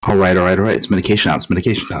All right. It's medication time.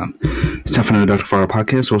 It's time for another Dr. Kavarga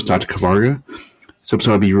Podcast. Host Dr. Kavarga. This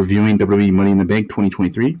episode I'll be reviewing WWE Money in the Bank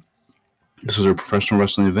 2023. This was a professional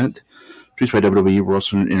wrestling event produced by WWE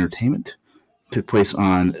Wrestling Entertainment. It took place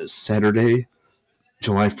on Saturday,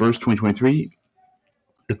 July 1st, 2023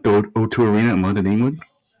 at the O2 Arena in London, England.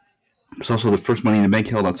 It's also the first Money in the Bank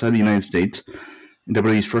held outside the United States, and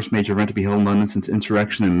WWE's first major event to be held in London since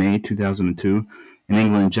Insurrection in May 2002, and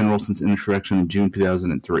England in general since Insurrection in June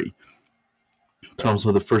 2003. It's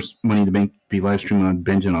also the first Money in the Bank to be live streamed on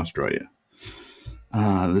Binge in Australia.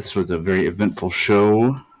 This was a very eventful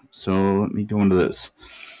show, so let me go into this.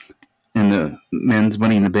 In the men's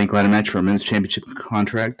Money in the Bank ladder match for a men's championship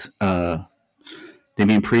contract,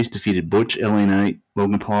 Damian Priest defeated Butch, LA Knight,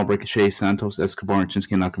 Logan Paul, Ricochet, Santos, Escobar, and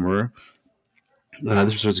Shinsuke Nakamura.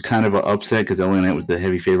 This was kind of an upset because LA Knight was the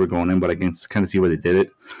heavy favorite going in, but I can kind of see why they did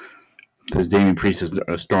it. Because Damian Priest is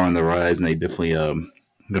a star on the rise, and they definitely going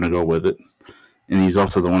to go with it. And he's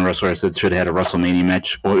also the one wrestler I said should have had a WrestleMania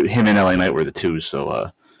match. Well, him and LA Knight were the two,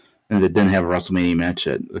 so and they didn't have a WrestleMania match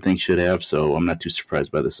that I think should have, so I'm not too surprised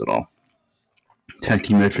by this at all. Tag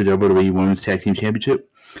team match for the WWE Women's Tag Team Championship.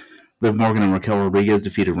 Liv Morgan and Raquel Rodriguez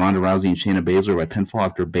defeated Ronda Rousey and Shayna Baszler by pinfall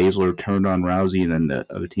after Baszler turned on Rousey, and then the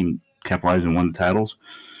other team capitalized and won the titles.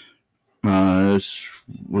 This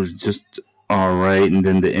was just alright, and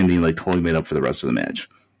then the ending totally made up for the rest of the match.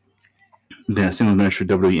 Then a singles match for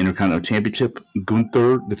WWE Intercontinental Championship.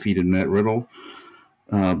 Gunther defeated Matt Riddle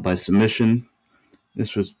by submission.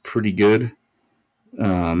 This was pretty good.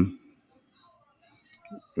 There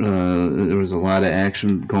was a lot of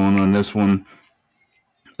action going on this one.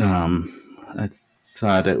 I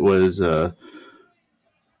thought it was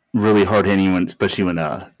really hard hitting, especially when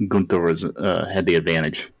Gunther had the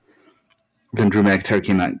advantage. Then Drew McIntyre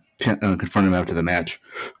came out and confronted him after the match,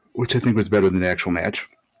 which I think was better than the actual match,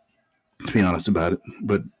 to be honest about it.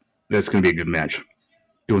 But that's going to be a good match.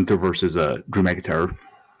 Gunther versus Drew McIntyre,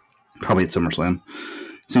 probably at SummerSlam.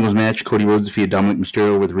 Singles match, Cody Rhodes defeated Dominic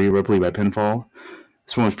Mysterio with Rhea Ripley by pinfall.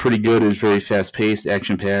 This one was pretty good. It was very fast-paced,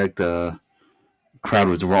 action-packed. Crowd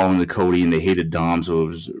was rolling to Cody, and they hated Dom, so it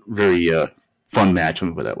was a very fun match, let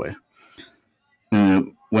me put it that way.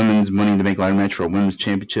 And women's Money in the Bank ladder match for a women's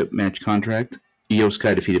championship match contract. Io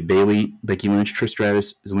Sky defeated Bayley, Becky Lynch, Trish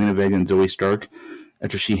Stratus, Zelina Vega, and Zoe Stark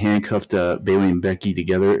after she handcuffed Bayley and Becky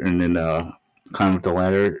together and then climbed up the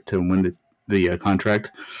ladder to win the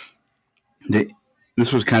contract.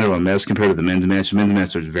 This was kind of a mess compared to the men's match. The men's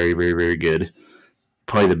match was very, very, very good.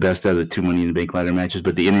 Probably the best out of the two Money in the Bank ladder matches,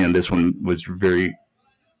 but the ending on this one was very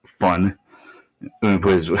fun. It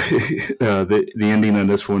was the ending on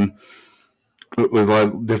this one was a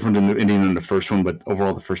lot different than the ending on the first one, but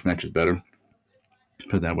overall the first match was better.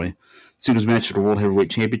 Put it that way. Singles match for the World Heavyweight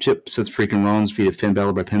Championship. Seth freaking Rollins defeated Finn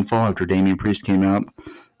Balor by pinfall after Damian Priest came out,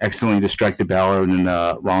 accidentally distracted Balor, and then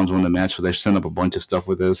Rollins won the match. So they're setting up a bunch of stuff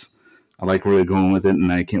with this. I like really going with it,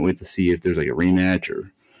 and I can't wait to see if there's a rematch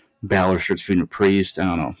or Balor starts feuding with Priest. I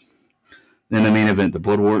don't know. Then the main event, the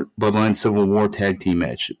Bloodline Civil War Tag Team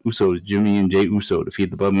match. Jimmy and Jay Uso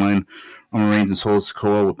defeated the Bloodline, Roman Reigns and Solo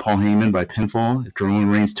Sikoa with Paul Heyman by pinfall after Roman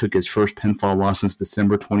Reigns took his first pinfall loss since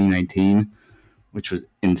December 2019, which was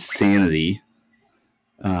insanity.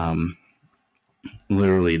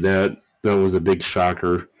 Literally, that was a big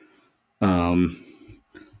shocker.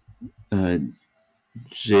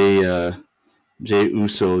 Jay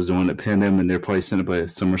Uso is the one that pinned him, and they're probably sent up by a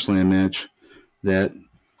SummerSlam match.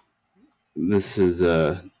 This is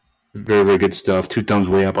very, very good stuff. 2 thumbs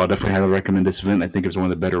way up. I'll definitely highly recommend this event. I think it's one of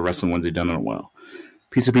the better wrestling ones they've done in a while.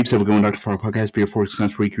 Peace and peeps. Have a good one, Dr. Kavarga Podcast. Be your 4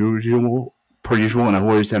 cents per week, per usual, and I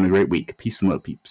hope you're having a great week. Peace and love, peeps.